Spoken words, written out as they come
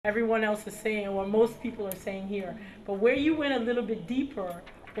everyone else is saying, or most people are saying here. But where you went a little bit deeper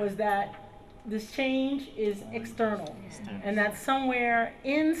was that this change is external, and that somewhere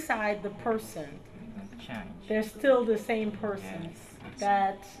inside the person, they're still the same person.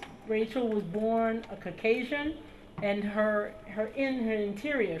 That Rachel was born a Caucasian, and her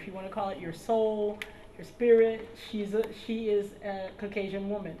interior, if you want to call it your soul, your spirit, she is a Caucasian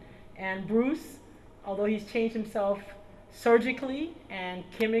woman. And Bruce, although he's changed himself surgically and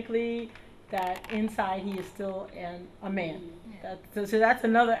chemically, that inside he is still a man. So that's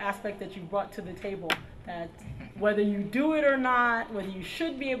another aspect that you brought to the table. That whether you do it or not, whether you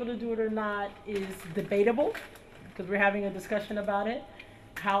should be able to do it or not, is debatable, because we're having a discussion about it.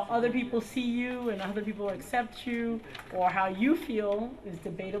 How other people see you and other people accept you, or how you feel, is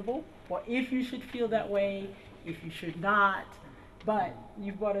debatable. Or if you should feel that way, if you should not. But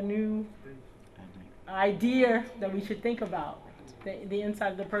you've brought a new idea that we should think about, the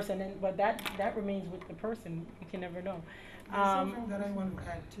inside of the person, but that remains with the person. You can never know. There's something that I want to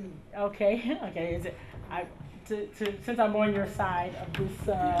add too. Okay, okay. Is it? Since I'm on your side of this.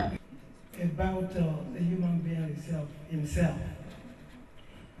 About the human being himself.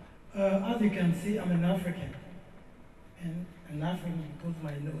 As you can see, I'm an African. And an African because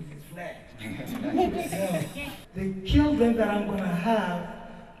my nose is flat. So, the children that I'm going to have,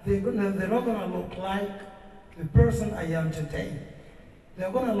 they're not going to look like the person I am today.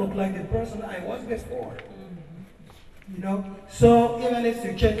 They're going to look like the person I was before. You know? So even if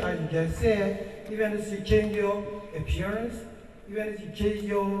you change, as you just said, even if you change your appearance, even if you change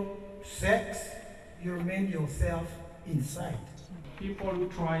your sex, you remain yourself inside. People who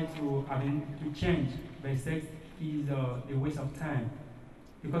try to change their sex is a waste of time,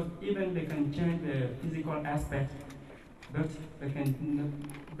 because even they can change the physical aspect, but they can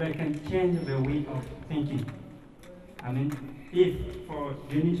change the way of thinking. I mean, if for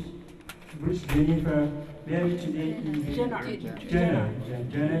Bruce Jennifer, Mary today is Jenner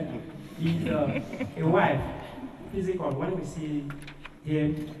is a wife. Physical, when we see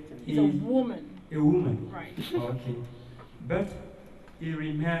him, he's a woman. A woman. Right. Okay. But he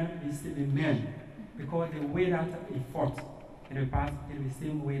remains still a man, because the way that he fought in the past is the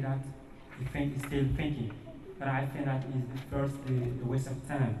same way that he is still thinking. But I think that is first the waste of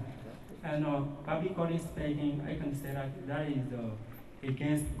time. And biblically speaking, I can say that is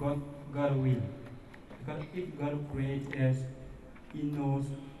against God will. Because if God created us, He knows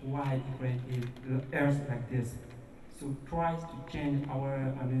why He created the earth like this. So try to change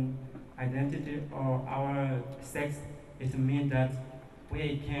our identity or our sex, it means that we're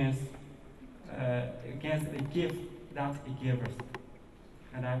against the gift that He gave us.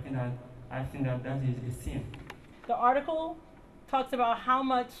 And I think that is a sin. The article talks about how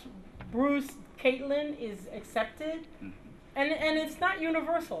much Bruce Caitlin is accepted, and it's not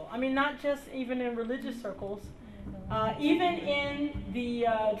universal. I mean, not just even in religious circles. Even in the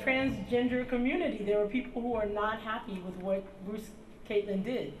transgender community, there are people who are not happy with what Bruce Caitlin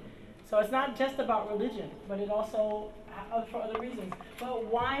did. So it's not just about religion, but it also for other reasons. But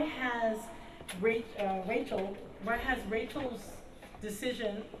why has Rachel's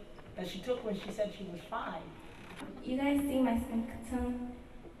decision that she took when she said she was 5? You guys see my skin tone?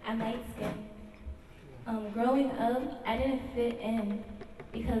 I'm light skinned. Growing up, I didn't fit in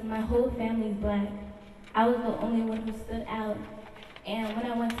because my whole family's black. I was the only one who stood out. And when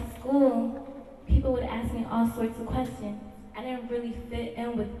I went to school, people would ask me all sorts of questions. I didn't really fit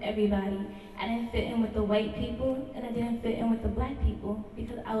in with everybody. I didn't fit in with the white people, and I didn't fit in with the black people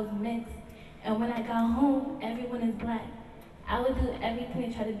because I was mixed. And when I got home, everyone is black. I would do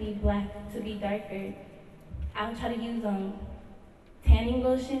everything to try to be black, to be darker. I would try to use tanning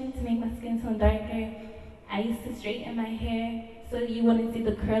lotion to make my skin tone darker. I used to straighten my hair so you wouldn't see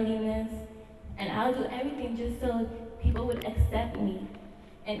the curliness. And I would do everything just so people would accept me.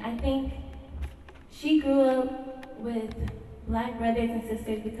 And I think she grew up with black brothers and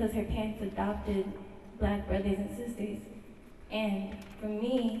sisters because her parents adopted black brothers and sisters. And for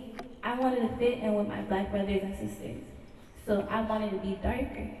me, I wanted to fit in with my black brothers and sisters. So I wanted to be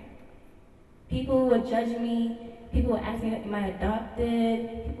darker. People would judge me. People would ask me, am I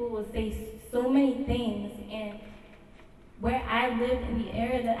adopted? People would say so many things. And where I lived, in the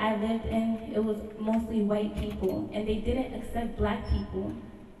area that I lived in, it was mostly white people. And they didn't accept black people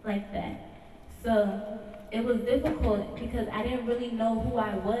like that. So it was difficult because I didn't really know who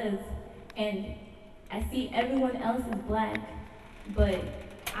I was. And I see everyone else is black, but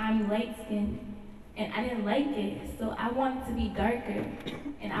I'm light skinned. And I didn't like it, so I wanted to be darker.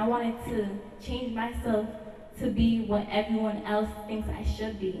 And I wanted to change myself to be what everyone else thinks I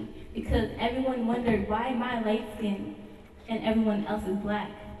should be. Because everyone wondered, why am I light skinned and everyone else is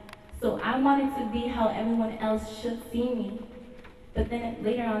black? So I wanted to be how everyone else should see me. But then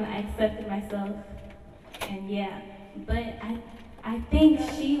later on, I accepted myself. And yeah, but I think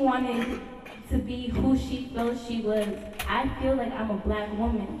she wanted to be who she felt she was. I feel like I'm a black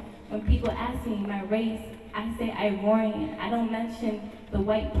woman. When people ask me my race, I say Ivorian. I don't mention the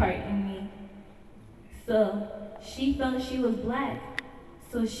white part in me. So she felt she was black.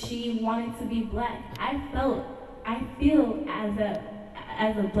 So she wanted to be black. I feel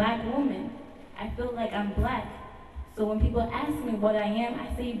as a black woman, I feel like I'm black. So when people ask me what I am,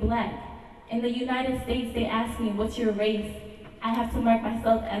 I say black. In the United States, they ask me, what's your race? I have to mark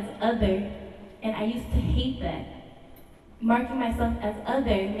myself as other. And I used to hate that. Marking myself as other,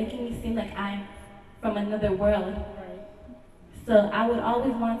 making me seem like I'm from another world. So I would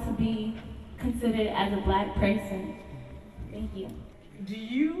always want to be considered as a black person. Thank you. Do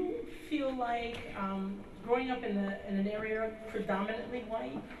you feel like growing up in an area predominantly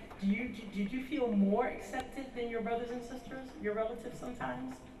white, did you feel more accepted than your brothers and sisters, your relatives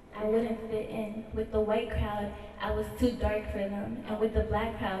sometimes? I wouldn't fit in. With the white crowd, I was too dark for them. And with the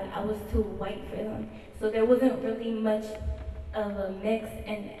black crowd, I was too white for them. So there wasn't really much of a mix.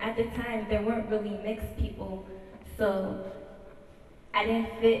 And at the time, there weren't really mixed people. So I didn't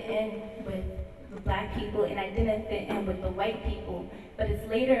fit in with the black people, and I didn't fit in with the white people. But it's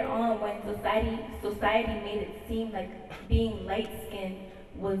later on when society made it seem like being light-skinned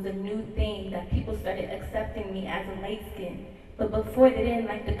was a new thing, that people started accepting me as a light-skinned. But before, they didn't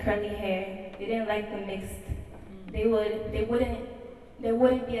like the curly hair. They didn't like the mixed. There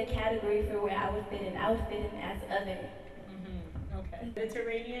wouldn't be a category for where I would fit in. I would fit in as other. Okay.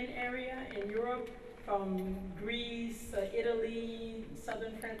 Mediterranean area in Europe, from Greece, Italy,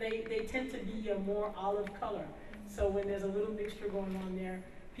 southern France, they tend to be a more olive color. So when there's a little mixture going on there,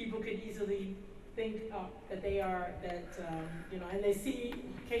 people could easily think that they are, and they see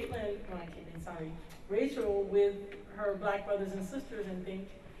Rachel with her black brothers and sisters and think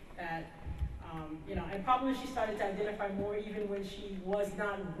that, and probably she started to identify more even when she was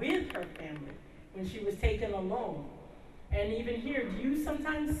not with her family, when she was taken alone. And even here, do you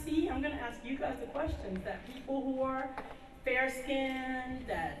sometimes see, I'm gonna ask you guys the questions, that people who are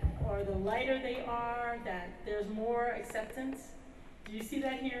fair-skinned, or the lighter they are, that there's more acceptance? Do you see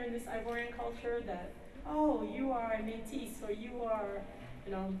that here in this Ivorian culture, that, oh, you are a métis, or you are,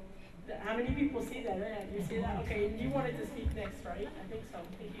 how many people see that? You see that? Okay, you wanted to speak next, right? I think so. I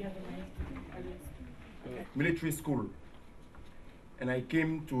think you have the mic. Okay. Military school. And I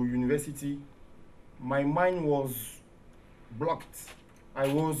came to university. My mind was blocked. I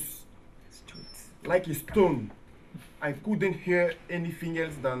was like a stone. I couldn't hear anything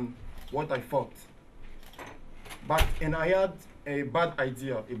else than what I thought. And I had a bad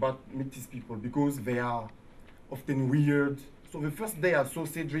idea about Métis people because they are often weird. So the first day I saw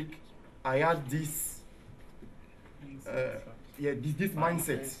Cedric, I had this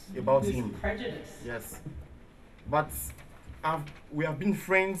mindset about this him. Prejudice. Yes. But we have been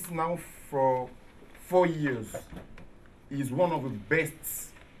friends now for 4 years. He is one of the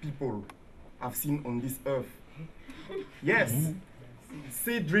best people I've seen on this earth. Yes.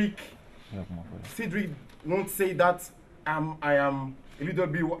 Cedric won't say that I am a little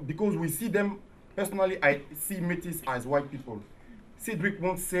bit, because we see them, personally I see Métis as white people. Cedric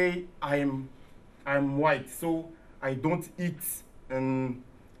won't say I'm white, so I don't eat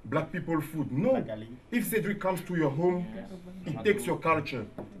black people food. No. If Cedric comes to your home, he takes your culture.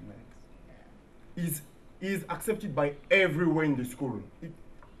 He's accepted by everywhere in the school.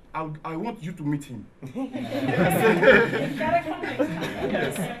 I want you to meet him. Yes.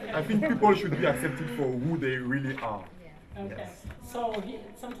 I think people should be accepted for who they really are. Okay. Yes. So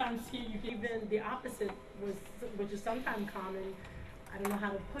sometimes here you can even the opposite, which is sometimes common. I don't know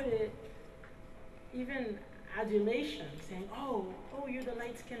how to put it. Even adulation, saying, "Oh, you're the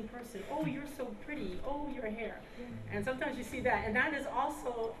light-skinned person. Oh, you're so pretty. Oh, your hair." And sometimes you see that, and that is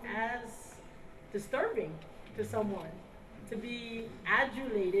also as disturbing to someone, to be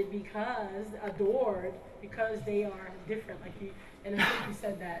adulated adored because they are different. Like you, and I think you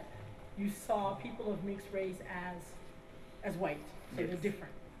said that you saw people of mixed race as white, so they're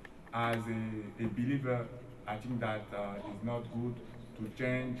different. As a believer, I think that it's not good to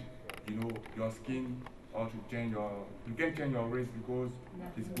change, your skin, or to change you can change your race because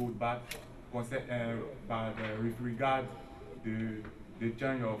it's good, but with regard the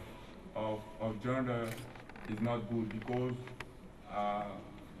change of gender is not good because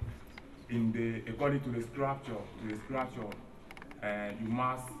according to the scripture,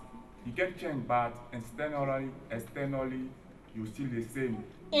 you can change, but externally you're still the same.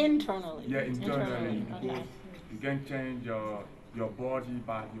 Internally. Yeah, internally, because okay. you can change your body,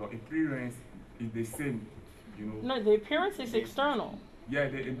 but your appearance is the same, you know. No, the appearance is external. Yeah,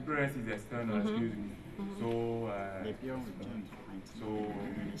 the appearance is external, excuse me. So,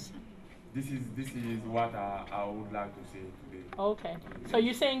 this is what I would like to say today. Okay. So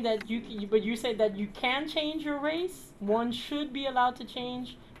you're saying that but you said that you can change your race? One should be allowed to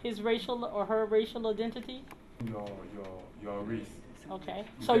change his racial or her racial identity? Your race. Okay.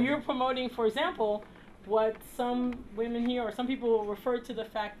 So you're promoting, for example, what some women here or some people refer to the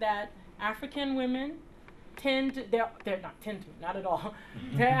fact that African women not at all.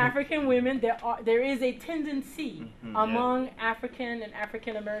 They're African women. There is a tendency among African and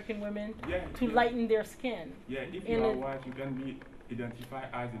African American women to lighten their skin. Yeah, if you are white, you can be identified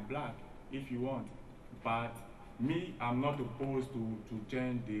as a black if you want. But me, I'm not opposed to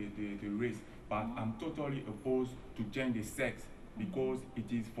change the race, but I'm totally opposed to change the sex because it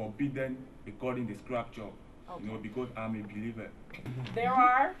is forbidden according to scripture. Okay. You know, because I'm a believer. There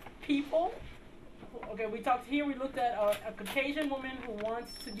are people. Okay, we looked at a Caucasian woman who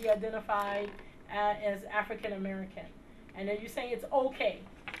wants to be identified as African American. And then you're saying it's okay.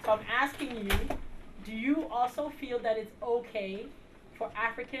 So I'm asking you, do you also feel that it's okay for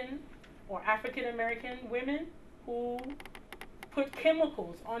African or African American women who put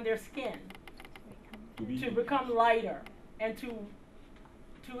chemicals on their skin to become lighter and to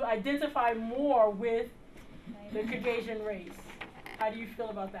identify more with the Caucasian race? How do you feel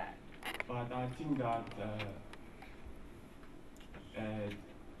about that? But I think that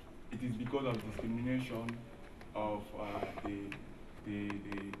it is because of discrimination of the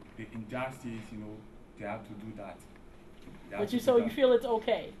injustice, you know, they have to do that. But you feel it's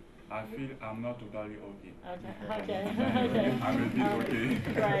okay? I feel I'm not totally okay. Okay. Okay. I'm a bit okay.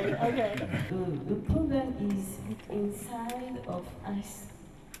 Right. Okay. The problem is inside of us,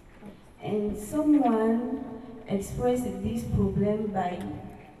 and someone expressed this problem by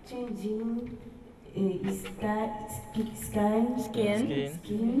changing his skin,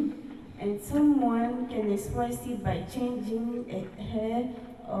 and someone can express it by changing hair,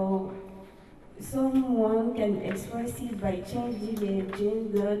 or someone can express it by changing their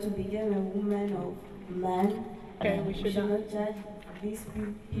gender to become a woman or man. Okay, we should not judge these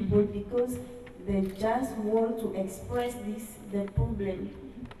people because they just want to express the problem.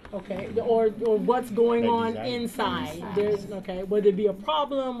 Okay, or what's going on inside. There's whether it be a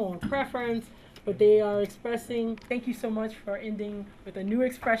problem or a preference, but they are expressing. Thank you so much for ending with a new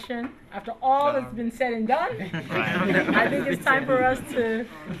expression after all that's been said and done. I think it's time for us to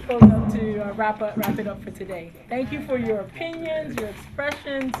wrap it up for today. Thank you for your opinions, your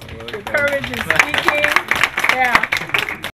expressions, your courage in speaking. Yeah.